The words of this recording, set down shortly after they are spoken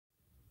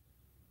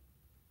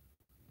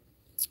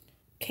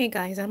Okay,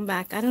 guys, I'm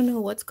back. I don't know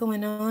what's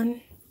going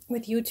on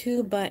with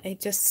YouTube, but it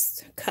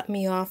just cut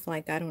me off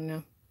like I don't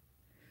know.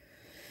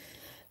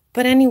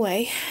 But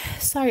anyway,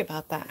 sorry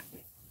about that.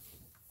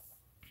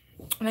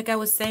 Like I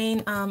was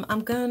saying, I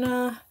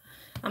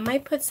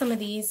might put some of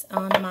these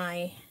on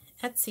my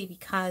Etsy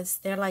because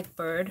they're like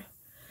bird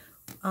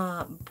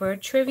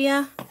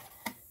trivia,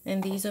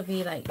 and these will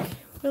be like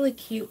really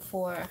cute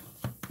for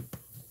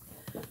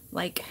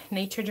like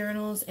nature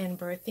journals and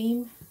bird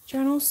theme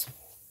journals.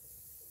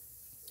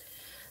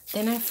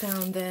 Then I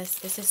found this.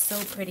 This is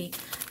so pretty.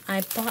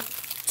 I bought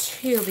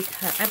two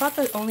because I bought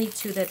the only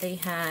two that they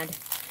had.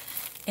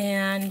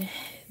 And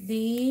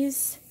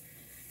these,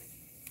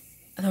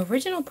 the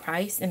original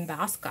price in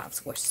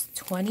Boscov's was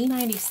 $20.97.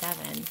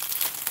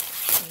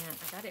 And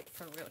I got it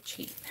for real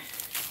cheap.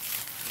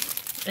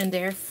 And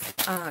they're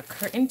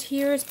curtain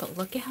tiers, but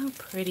look at how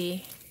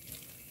pretty.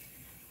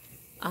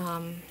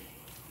 Oh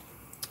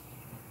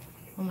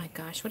my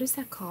gosh, what is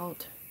that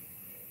called?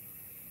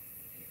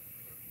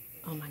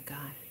 Oh my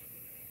god.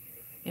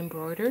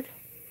 Embroidered?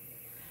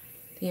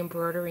 The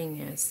embroidering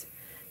is.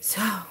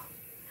 So,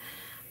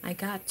 I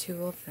got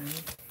two of them.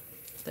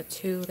 The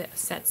two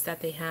sets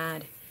that they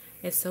had.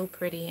 It's so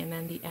pretty, and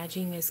then the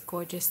edging is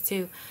gorgeous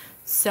too.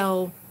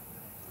 So,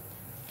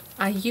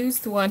 I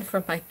used one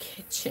for my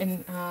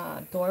kitchen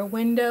door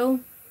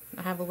window.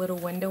 I have a little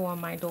window on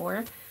my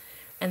door.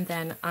 And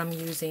then I'm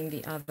using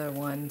the other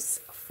ones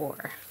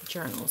for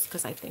journals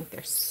because I think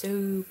they're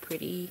so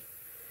pretty.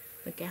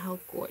 Look at how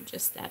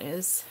gorgeous that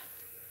is.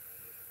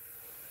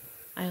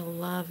 I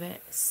love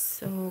it.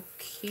 So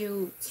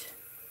cute.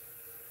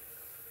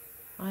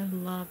 I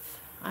love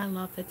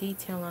the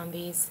detail on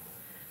these.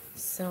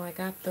 So I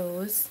got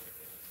those.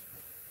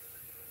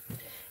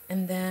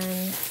 And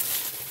then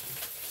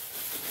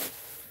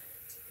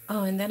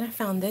I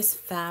found this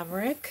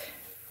fabric.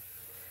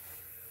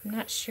 I'm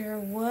not sure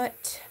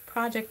what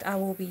project I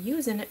will be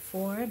using it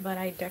for, but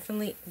I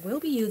definitely will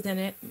be using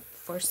it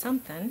for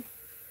something.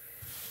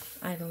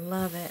 I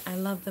love it. I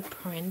love the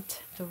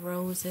print. The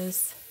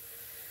roses.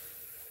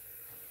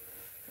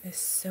 It's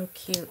so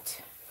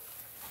cute.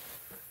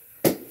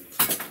 Look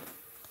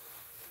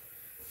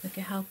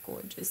at how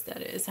gorgeous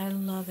that is. I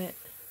love it.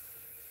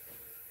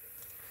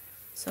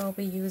 So I'll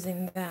be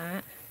using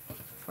that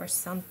for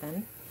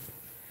something.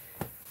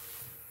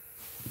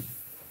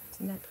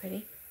 Isn't that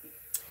pretty?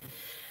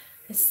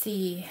 Let's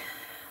see.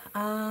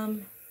 Oh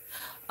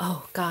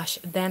gosh,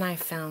 then I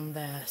found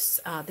this.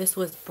 This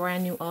was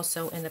brand new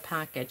also in the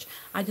package.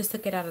 I just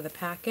took it out of the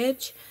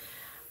package.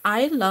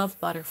 I love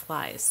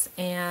butterflies,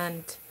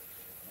 and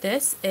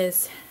this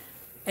is,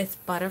 it's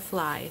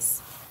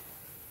butterflies.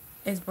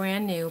 It's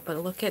brand new, but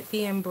look at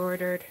the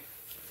embroidered.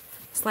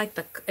 It's like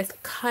it's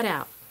cut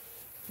out.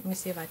 Let me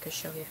see if I could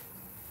show you.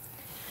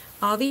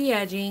 All the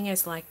edging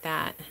is like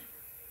that.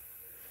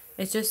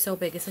 It's just so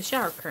big. It's a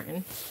shower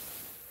curtain.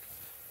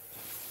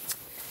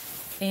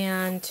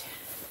 And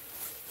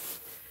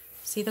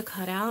see the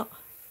cutout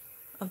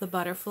of the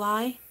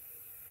butterfly?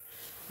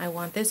 I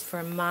want this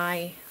for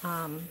my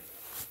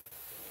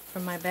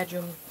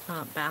bedroom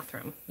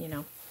bathroom, you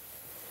know.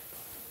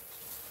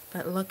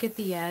 But look at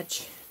the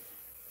edge.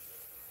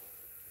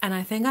 And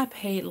I think I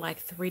paid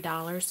like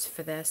 $3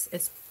 for this.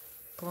 It's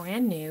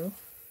brand new.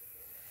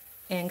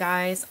 And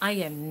guys, I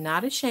am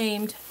not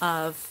ashamed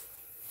of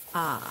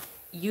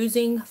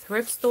using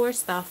thrift store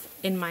stuff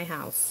in my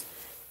house.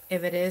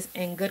 If it is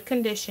in good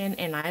condition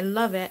and I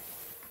love it,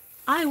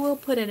 I will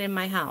put it in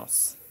my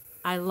house.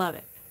 I love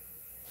it.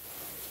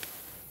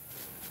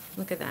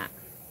 Look at that.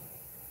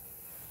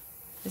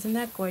 Isn't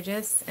that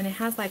gorgeous? And it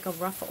has like a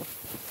ruffle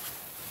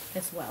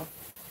as well.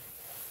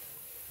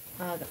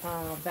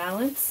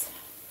 Valance.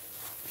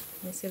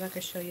 Let me see if I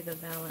can show you the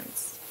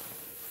valance.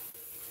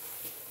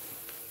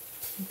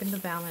 Look at the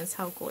valance,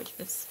 how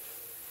gorgeous.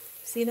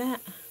 See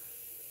that?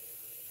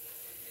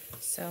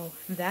 So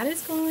that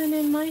is going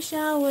in my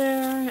shower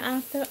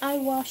after I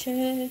wash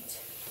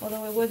it.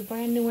 Although it was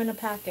brand new in a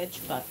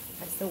package, but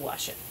I still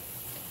wash it.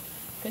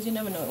 Because you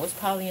never know, it was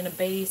probably in a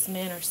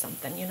basement or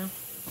something, you know.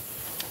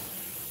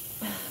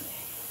 Okay.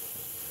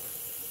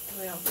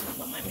 Throw it on top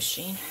of my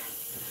machine.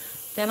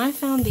 Then I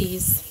found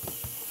these.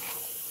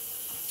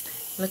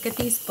 Look at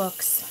these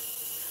books.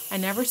 I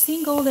never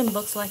seen golden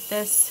books like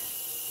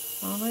this.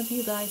 I don't know if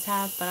you guys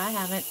have, but I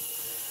haven't.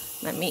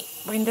 Let me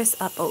bring this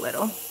up a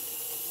little.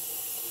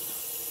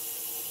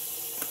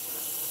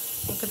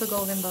 Look at the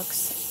golden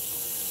books.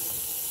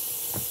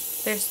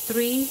 There's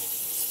 3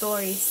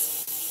 stories.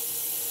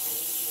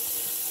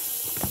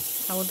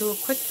 I will do a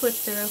quick flip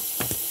through.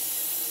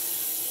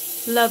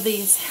 Love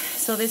these.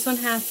 So this one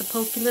has the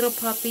Pokey Little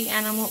Puppy,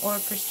 Animal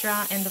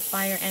Orchestra, and the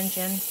Fire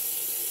Engine.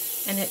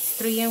 And it's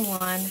 3 in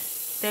 1.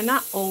 They're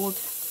not old,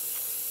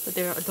 but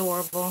they're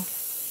adorable.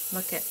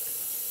 Look at.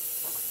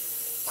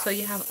 So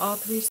you have all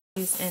 3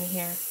 stories in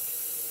here.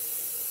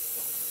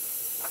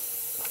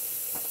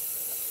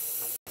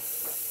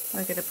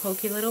 Look at the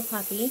Pokey Little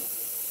Puppy.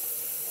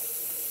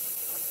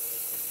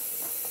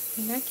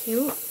 Isn't that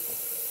cute?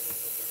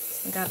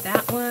 I got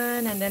that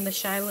one, and then the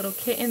Shy Little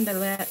Kitten,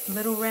 the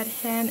Little Red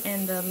Hen,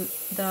 and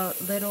the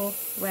Little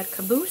Red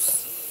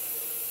Caboose.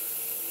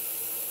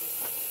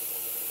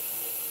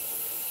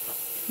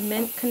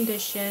 Mint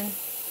condition,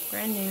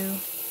 brand new.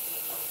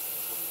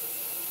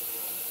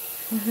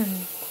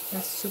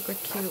 That's super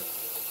cute.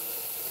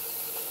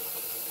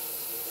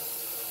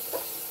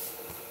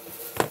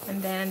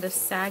 And then the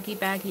Saggy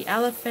Baggy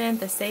Elephant,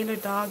 the Sailor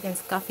Dog, and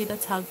Scuffy the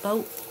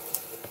Tugboat.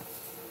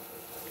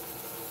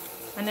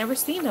 I never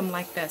seen them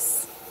like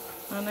this.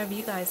 I don't know if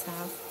you guys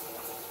have.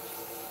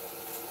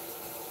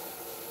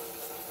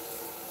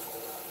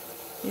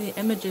 The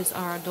images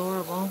are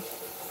adorable.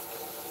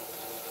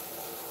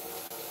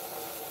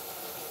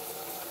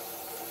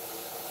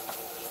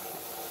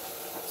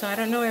 So I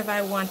don't know if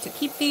I want to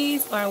keep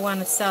these or I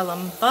want to sell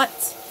them,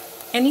 but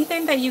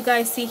anything that you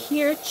guys see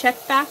here,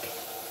 check back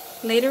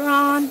later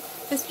on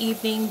this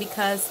evening,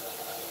 because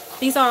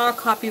these are all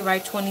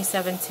copyright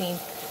 2017.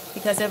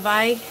 Because if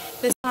I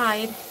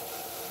decide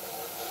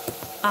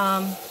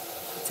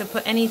to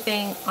put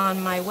anything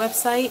on my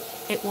website,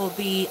 it will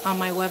be on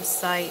my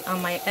website,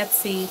 on my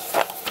Etsy,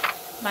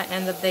 by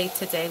end of day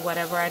today,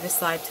 whatever I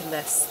decide to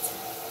list.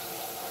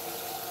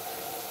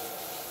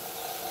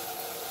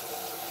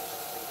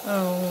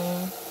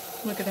 Oh,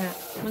 look at that.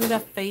 Look at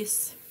that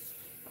face.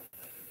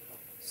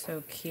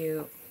 So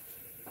cute.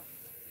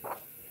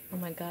 Oh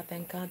my god,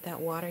 thank god that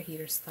water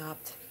heater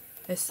stopped.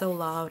 It's so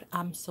loud.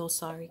 I'm so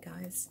sorry,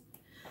 guys.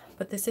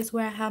 But this is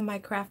where I have my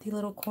crafty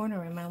little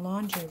corner in my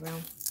laundry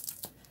room.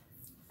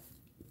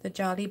 The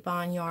Jolly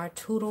Barnyard,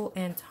 Toodle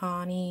and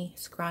Tawny,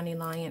 Scrawny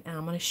Lion. And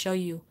I'm going to show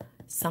you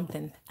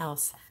something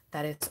else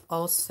that is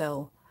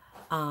also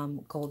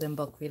Golden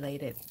Book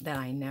related that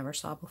I never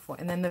saw before.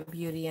 And then the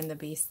Beauty and the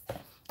Beast.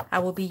 I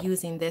will be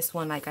using this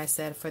one, like I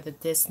said, for the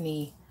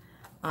Disney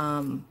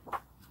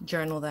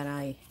journal that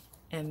I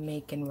am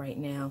making right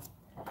now.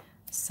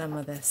 Some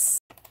of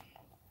this,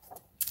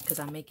 because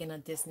I'm making a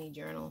Disney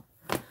journal.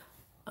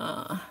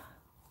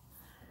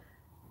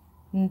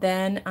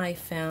 Then I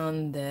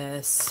found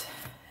this,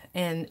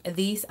 and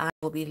these I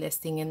will be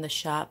listing in the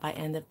shop by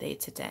end of day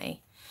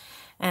today.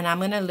 And I'm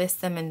going to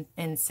list them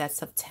in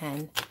sets of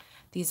 10.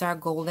 These are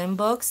Golden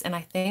Books, and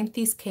I think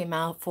these came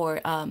out for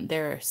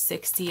their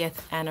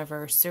 60th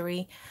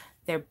anniversary.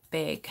 They're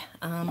big.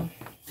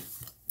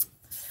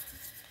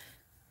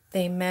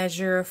 They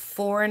measure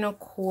 4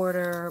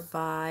 1/4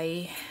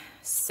 by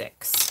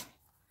 6.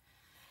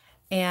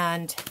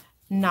 And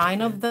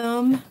 9 of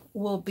them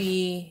will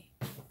be,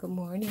 good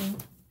morning.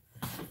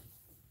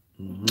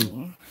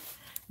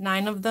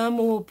 9 of them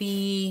will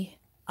be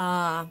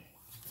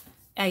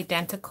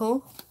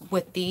identical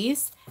with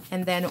these,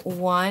 and then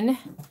 1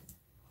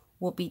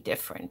 will be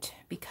different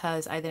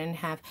because I didn't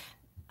have,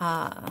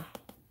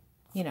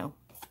 you know,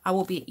 I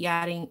will be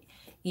adding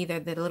either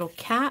the little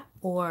cat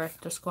or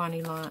the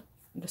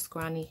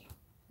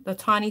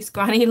tawny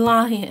scrawny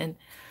lion.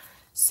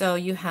 So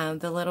you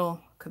have the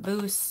little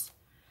caboose,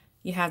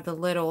 you have the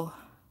little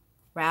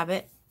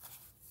rabbit,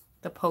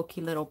 the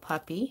pokey little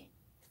puppy.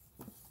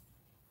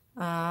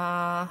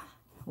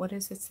 What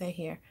does it say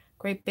here?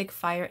 Great big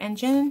fire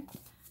engine,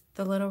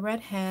 the little red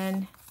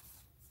hen,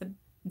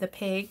 the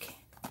pig,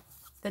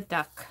 the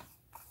duck,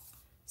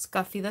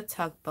 Scuffy the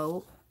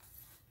tugboat,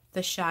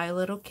 the Shy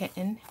Little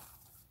Kitten,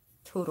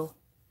 Toodle,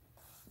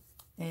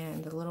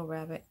 and the little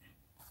rabbit.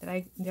 Did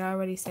I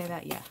already say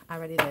that? Yeah, I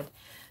already did.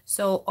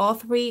 So all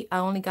 3, I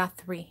only got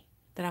 3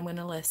 that I'm going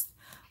to list.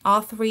 All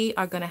 3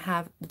 are going to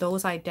have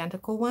those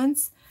identical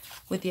ones,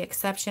 with the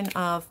exception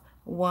of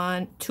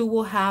 2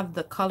 will have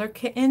the color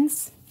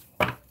kittens,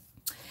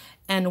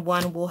 and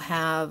 1 will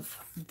have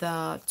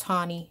the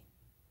tawny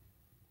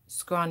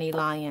scrawny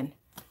lion.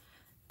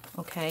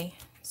 Okay,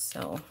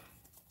 so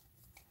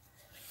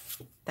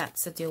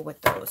that's the deal with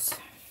those.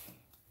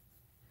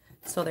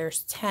 So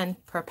there's 10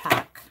 per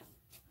pack.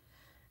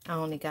 I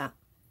only got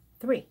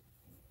 3.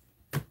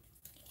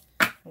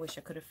 I wish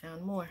I could have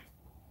found more,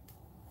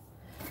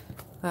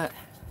 but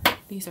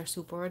these are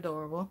super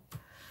adorable.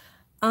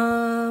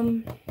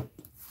 I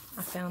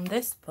found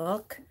this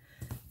book,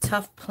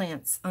 Tough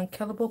Plants,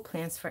 Unkillable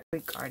Plants for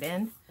Every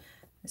Garden.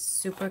 It's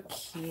super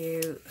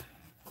cute.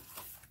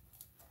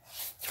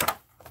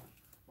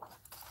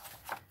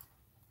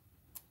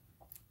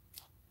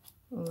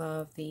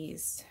 Love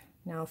these.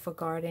 Now for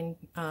garden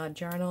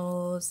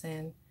journals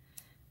and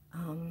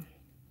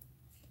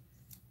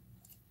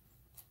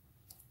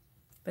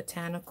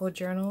botanical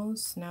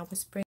journals. Now with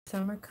spring,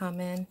 summer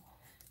coming.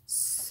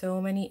 So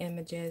many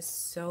images,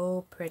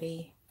 so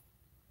pretty.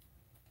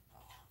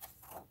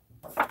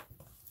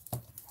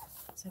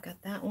 So I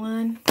got that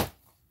one.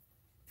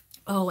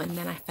 Oh, and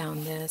then I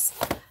found this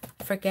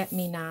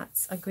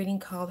Forget-Me-Nots, a greeting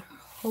card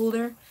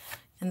holder.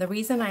 And the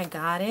reason I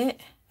got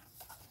it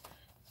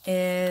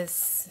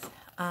is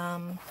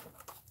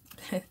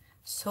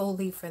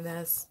solely for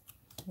this.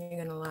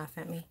 You're gonna laugh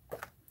at me.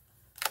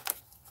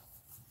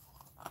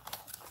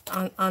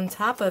 On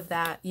top of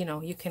that, you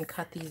know, you can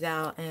cut these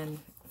out and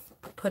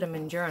put them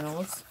in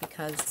journals,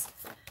 because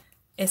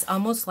it's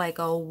almost like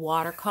a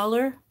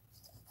watercolor.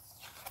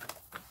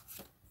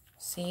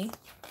 see.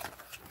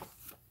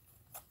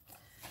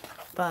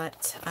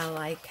 But I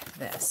like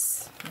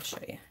this. I'll show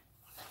you.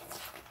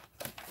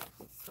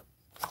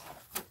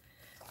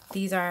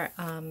 These are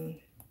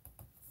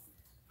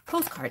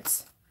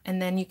postcards,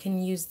 and then you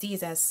can use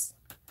these as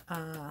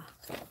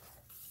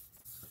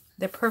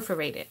they're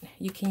perforated.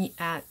 You can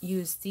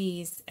use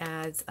these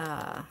as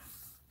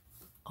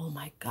oh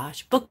my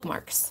gosh,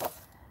 bookmarks,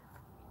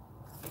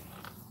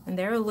 and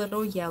they're a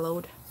little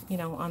yellowed, you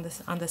know, on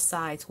the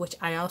sides, which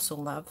I also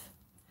love.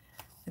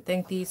 I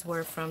think these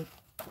were from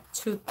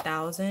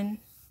 2000,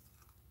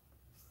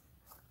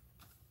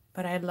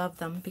 but I love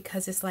them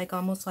because it's like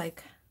almost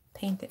like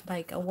painted,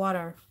 like a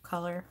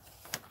watercolor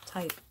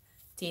type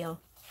deal.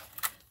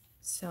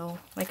 So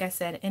like I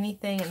said,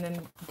 anything. And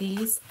then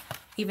these,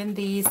 even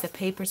these, the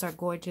papers are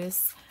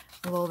gorgeous.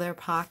 Well, they're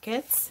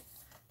pockets,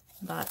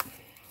 but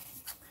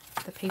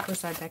the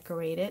papers are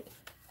decorated,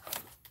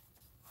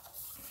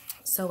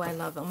 so I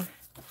love them.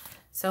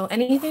 So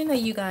anything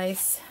that you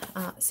guys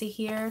see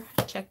here,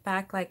 check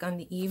back like on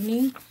the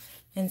evening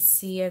and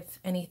see if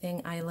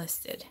anything I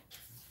listed.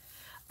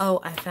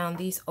 Oh, I found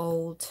these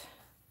old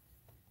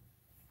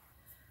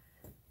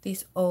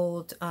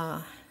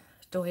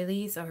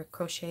doilies or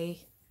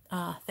crochet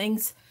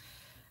things.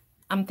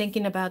 I'm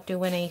thinking about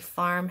doing a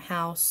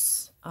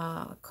farmhouse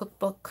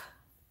cookbook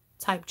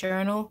type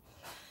journal.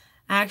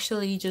 I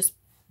actually just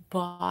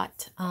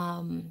bought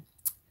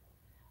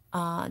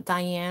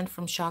Diane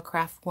from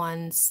Craft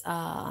One's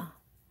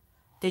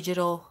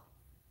digital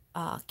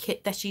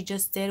kit that she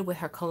just did with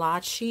her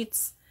collage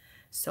sheets.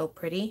 So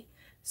pretty.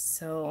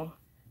 So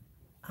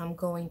I'm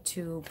going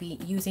to be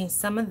using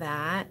some of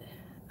that.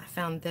 I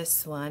found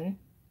this one,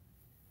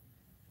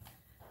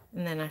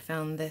 and then I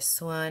found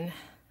this one.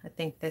 I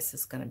think this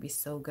is going to be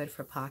so good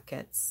for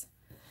pockets.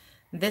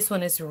 This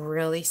one is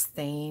really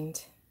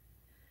stained.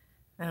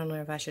 I don't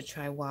know if I should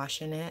try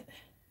washing it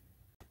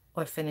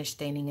or finish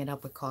staining it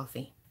up with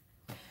coffee.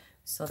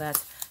 So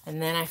that's,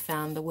 and then I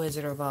found the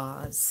Wizard of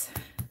Oz.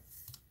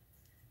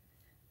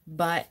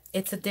 But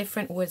it's a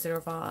different Wizard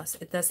of Oz.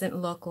 It doesn't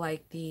look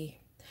like the,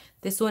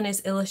 this one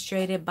is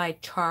illustrated by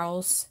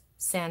Charles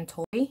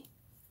Santori.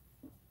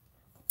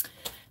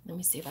 Let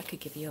me see if I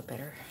could give you a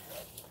better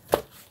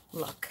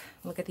look.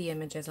 Look at the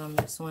images on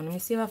this one. Let me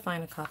see if I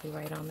find a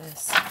copyright on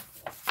this.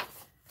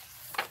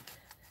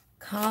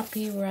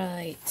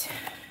 Copyright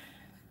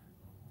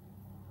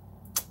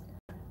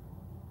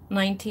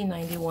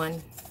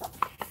 1991.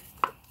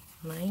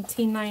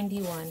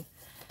 1991.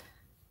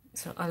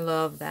 So I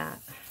love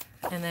that.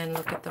 And then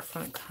look at the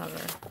front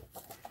cover.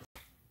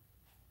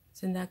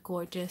 Isn't that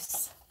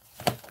gorgeous?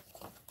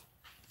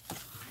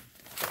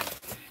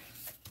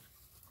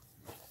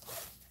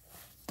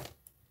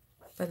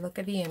 But look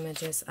at the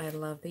images. I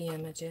love the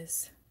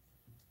images.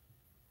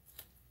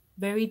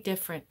 Very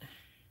different.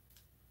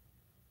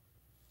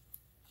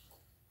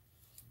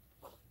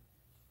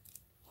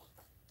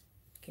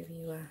 Give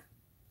you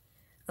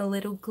a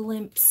little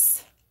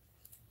glimpse.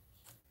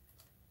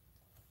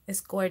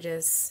 It's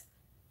gorgeous.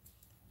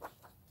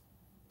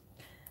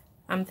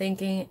 I'm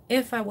thinking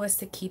if I was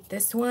to keep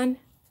this one,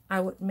 I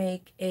would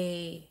make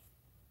a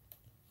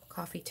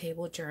coffee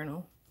table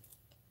journal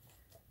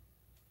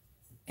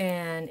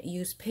and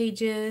use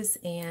pages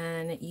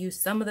and use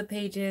some of the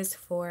pages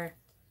for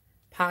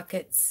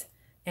pockets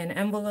and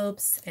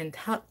envelopes and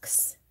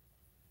tucks.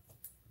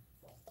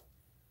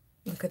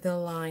 Look at the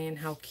lion,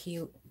 how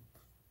cute.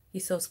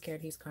 He's so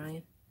scared he's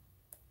crying.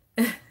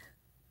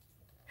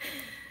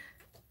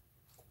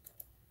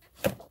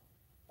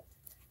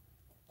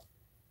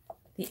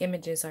 The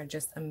images are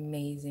just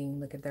amazing.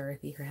 Look at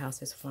Dorothy, her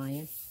house is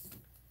flying.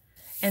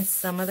 And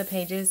some of the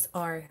pages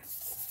are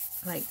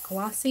like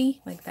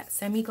glossy, like that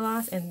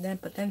semi-gloss, and then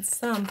but then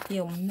some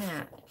feel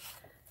matte.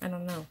 I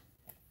don't know.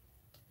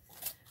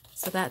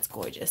 So that's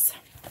gorgeous.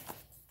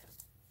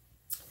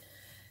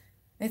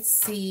 Let's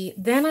see.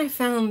 Then I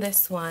found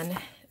this one,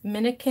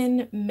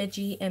 Minikin,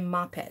 Midgie, and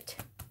Moppet.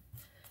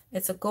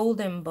 It's a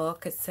golden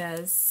book. It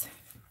says,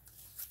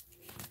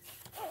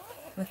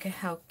 look at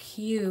how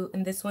cute.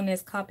 And this one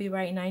is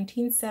copyright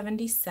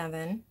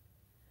 1977.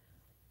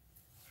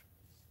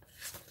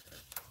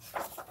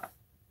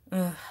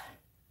 Ugh.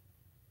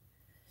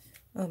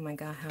 Oh my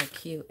God, how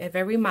cute. If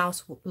every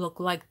mouse looked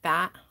like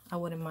that, I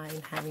wouldn't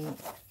mind having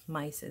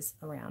mice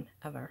around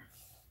ever.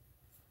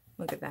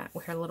 Look at that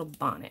with her little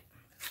bonnet.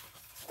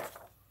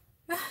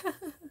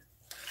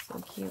 So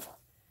cute.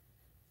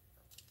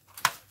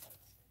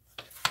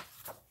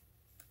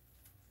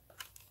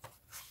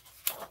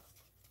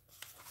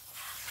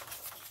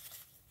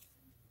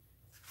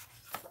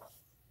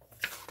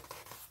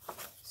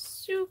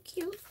 So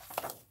cute.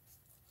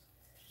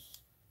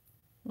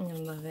 I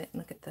love it.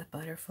 Look at the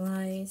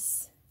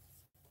butterflies.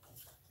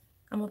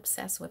 I'm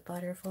obsessed with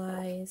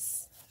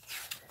butterflies.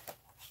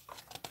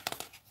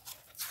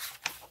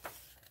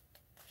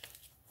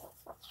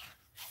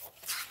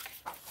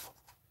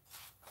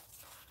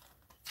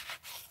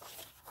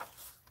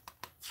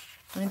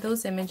 Aren't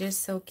those images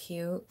so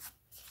cute?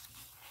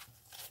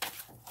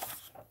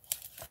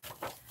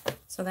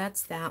 So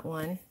that's that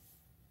one.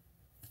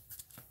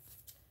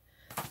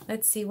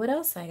 Let's see what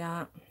else I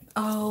got.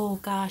 Oh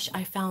gosh,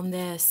 I found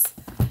this.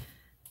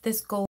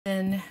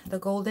 The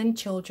Golden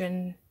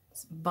Children's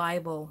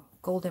Bible,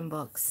 Golden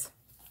Books.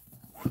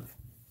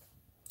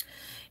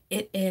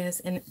 It is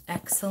in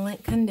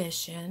excellent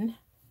condition.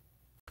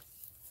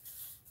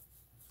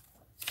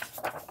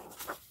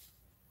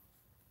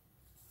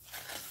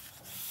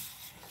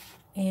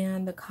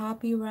 And the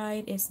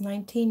copyright is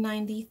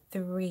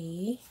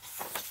 1993.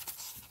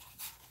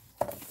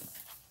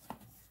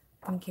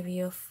 I'll give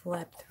you a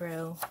flip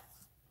through.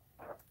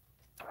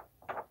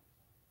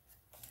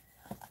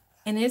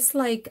 And it's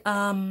like,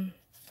 you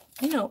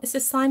know, it's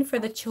designed for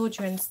the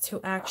children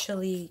to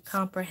actually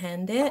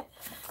comprehend it,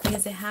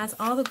 because it has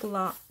all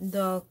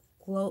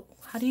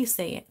how do you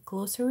say it?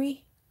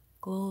 Glossary?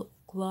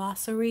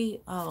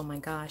 Glossary? Oh my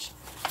gosh.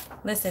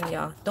 Listen,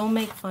 y'all, don't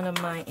make fun of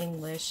my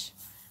English.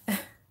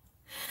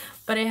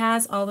 But it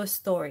has all the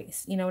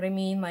stories, you know what I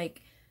mean?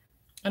 Like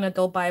an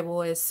adult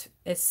Bible is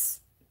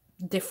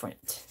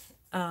different.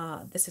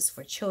 This is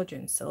for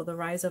children. So the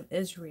rise of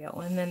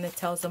Israel, and then it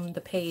tells them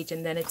the page,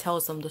 and then it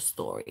tells them the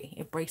story.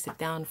 It breaks it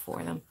down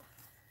for them.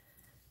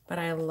 But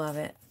I love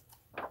it.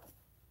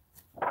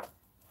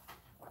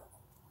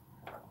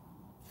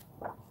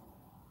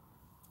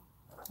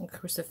 And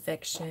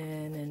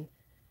crucifixion and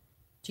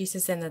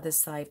Jesus and the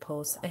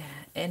disciples,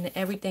 and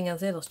everything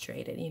else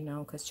illustrated, you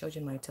know, because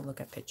children like to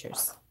look at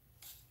pictures.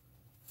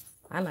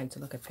 I like to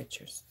look at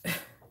pictures.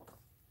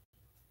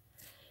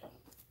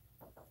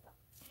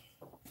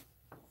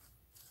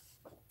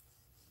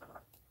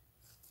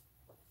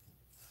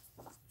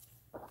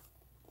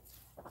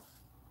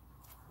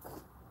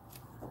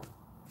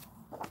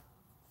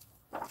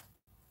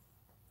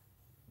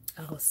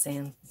 Oh,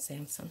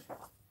 Samson.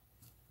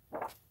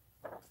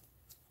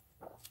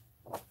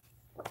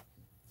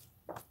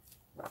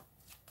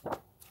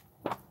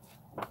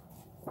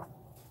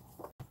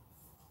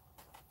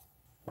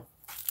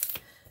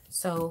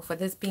 So for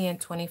this being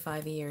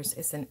 25 years,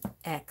 it's an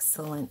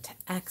excellent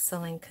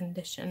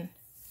condition.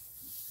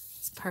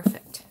 It's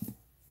perfect.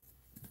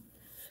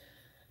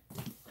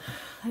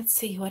 Let's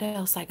see what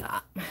else I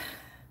got.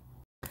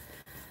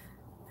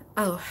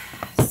 Oh,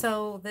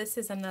 so this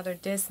is another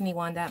Disney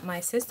one that my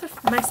sister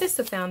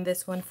found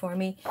this one for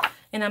me.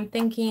 And I'm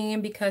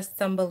thinking, because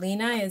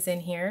Thumbelina is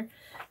in here,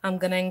 I'm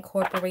going to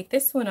incorporate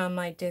this one on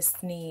my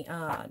Disney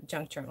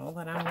junk journal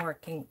that I'm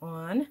working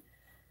on.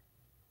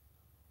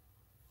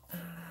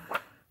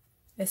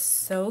 It's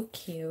so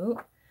cute,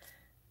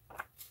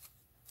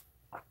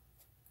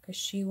 because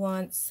she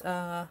wants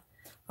all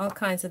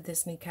kinds of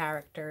Disney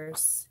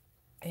characters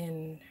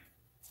in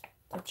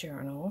the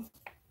journal.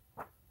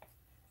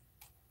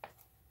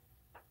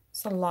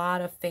 It's a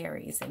lot of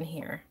fairies in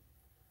here.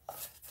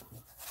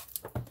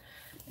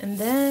 And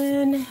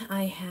then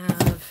I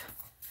have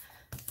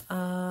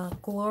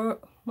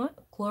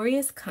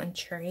Glorious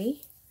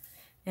Country.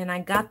 And I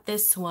got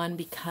this one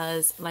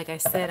because, like I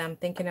said, I'm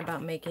thinking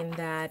about making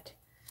that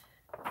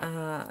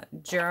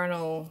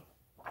journal,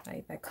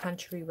 like that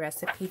country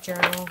recipe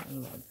journal. I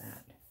love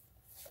that.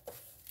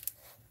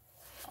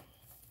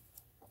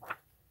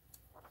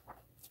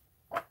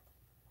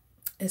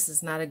 This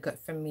is not a good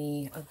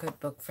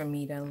book for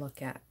me to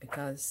look at,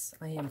 because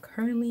I am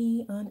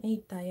currently on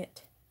a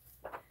diet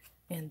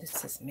and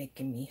this is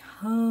making me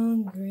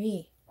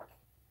hungry.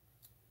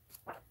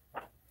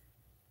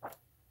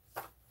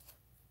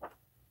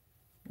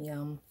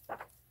 Yum.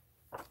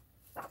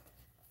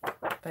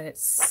 But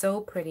it's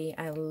so pretty.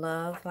 I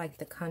love like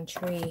the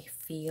country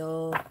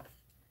feel.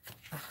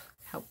 Oh,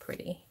 how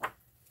pretty.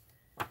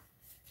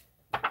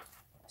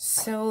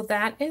 So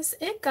that is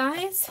it,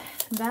 guys.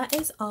 That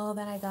is all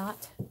that I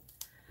got.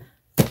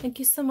 Thank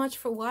you so much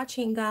for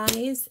watching,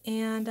 guys.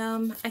 And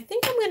I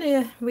think I'm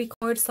going to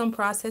record some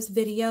process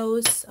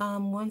videos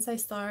once I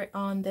start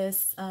on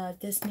this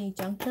Disney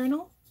junk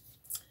journal.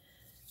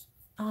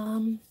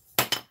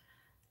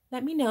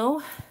 Let me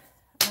know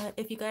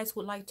if you guys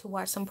would like to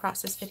watch some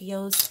process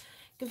videos.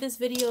 Give this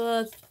video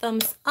a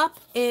thumbs up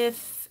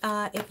if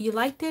you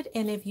liked it,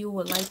 and if you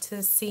would like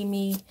to see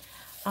me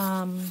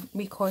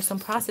record some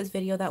process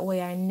video. That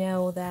way I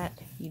know that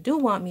you do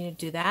want me to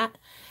do that.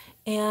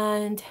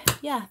 And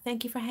yeah,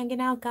 thank you for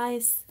hanging out,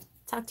 guys.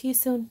 Talk to you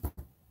soon.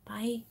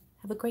 Bye.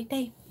 Have a great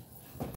day.